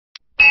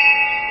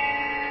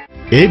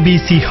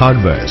ABC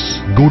Hardware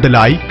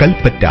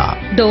Kalpetta.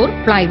 Door,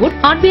 plywood,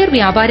 hardware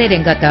വ്യാപാര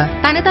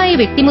രംഗത്ത് തനതായ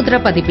വ്യക്തിമുദ്ര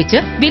പതിപ്പിച്ച്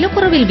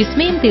വിലക്കുറവിൽ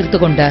വിസ്മയം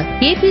തീർത്തുകൊണ്ട്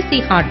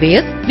ABC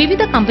ഹാർഡ്വെയർ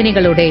വിവിധ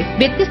കമ്പനികളുടെ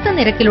വ്യത്യസ്ത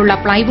നിരക്കിലുള്ള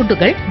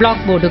പ്ലൈവുഡുകൾ,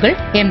 ബ്ലോക്ക് ബോർഡുകൾ,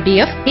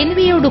 MDF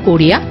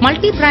എന്നിവയോടുകൂടിയ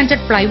multi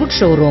branded plywood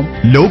showroom.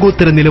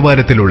 ലോകോത്തര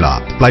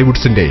നിലവാരത്തിലുള്ള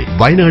പ്ലൈവുഡ്സിന്റെ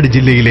വയനാട്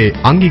ജില്ലയിലെ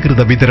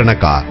അംഗീകൃത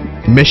വിതരണക്കാർ.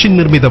 മെഷീൻ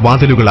നിർമ്മിത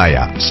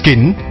വാതിലുകളായ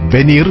സ്കിൻ,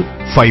 വെനീർ,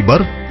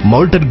 ഫൈബർ,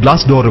 മൗൾട്ടഡ്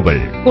ഗ്ലാസ് ഡോറുകൾ,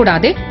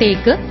 കൂടാതെ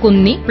തേക്ക്,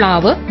 കുന്നി,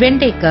 പ്ലാവ്,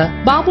 വെണ്ടേക്ക്,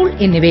 ബാബൂൾ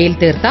എന്നിവയിൽ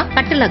തീർത്ത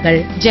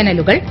കട്ടിളകൾ,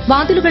 ജനലുകൾ,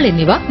 വാതിലുകൾ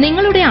എന്നിവ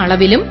നിങ്ങളുടെ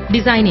അളവിലും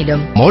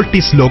ഡിസൈനിലും.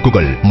 മോൾട്ടീസ്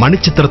ലോക്കുകൾ,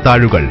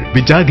 മണിച്ചിത്രത്താഴുകൾ,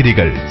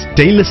 വിജാഗിരികൾ,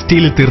 സ്റ്റെയിൻലെസ്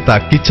സ്റ്റീലിൽ തീർത്ത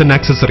കിച്ചൺ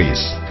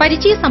ആക്സസറീസ്.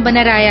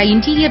 പരിചയസമ്പന്നരായ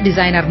ഇന്റീരിയർ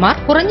ഡിസൈനർമാർ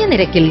കുറഞ്ഞ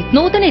നിരക്കിൽ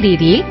നൂതന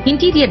രീതിയിൽ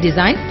interior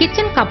design,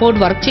 kitchen cupboard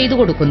work ചെയ്തു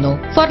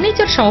കൊടുക്കുന്നു.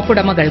 ഫർണിച്ചർ ഷോപ്പ്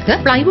ഉടമകൾക്ക്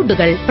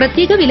പ്ലൈവുഡുകൾ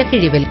പ്രത്യേക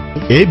വിലക്കിഴിവിൽ.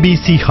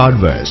 ABC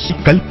Hardware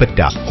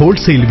Kalpetta.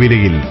 ഹോൾസെയിൽ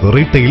വിലയിൽ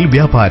റീറ്റെയിൽ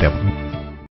വ്യാപാരം.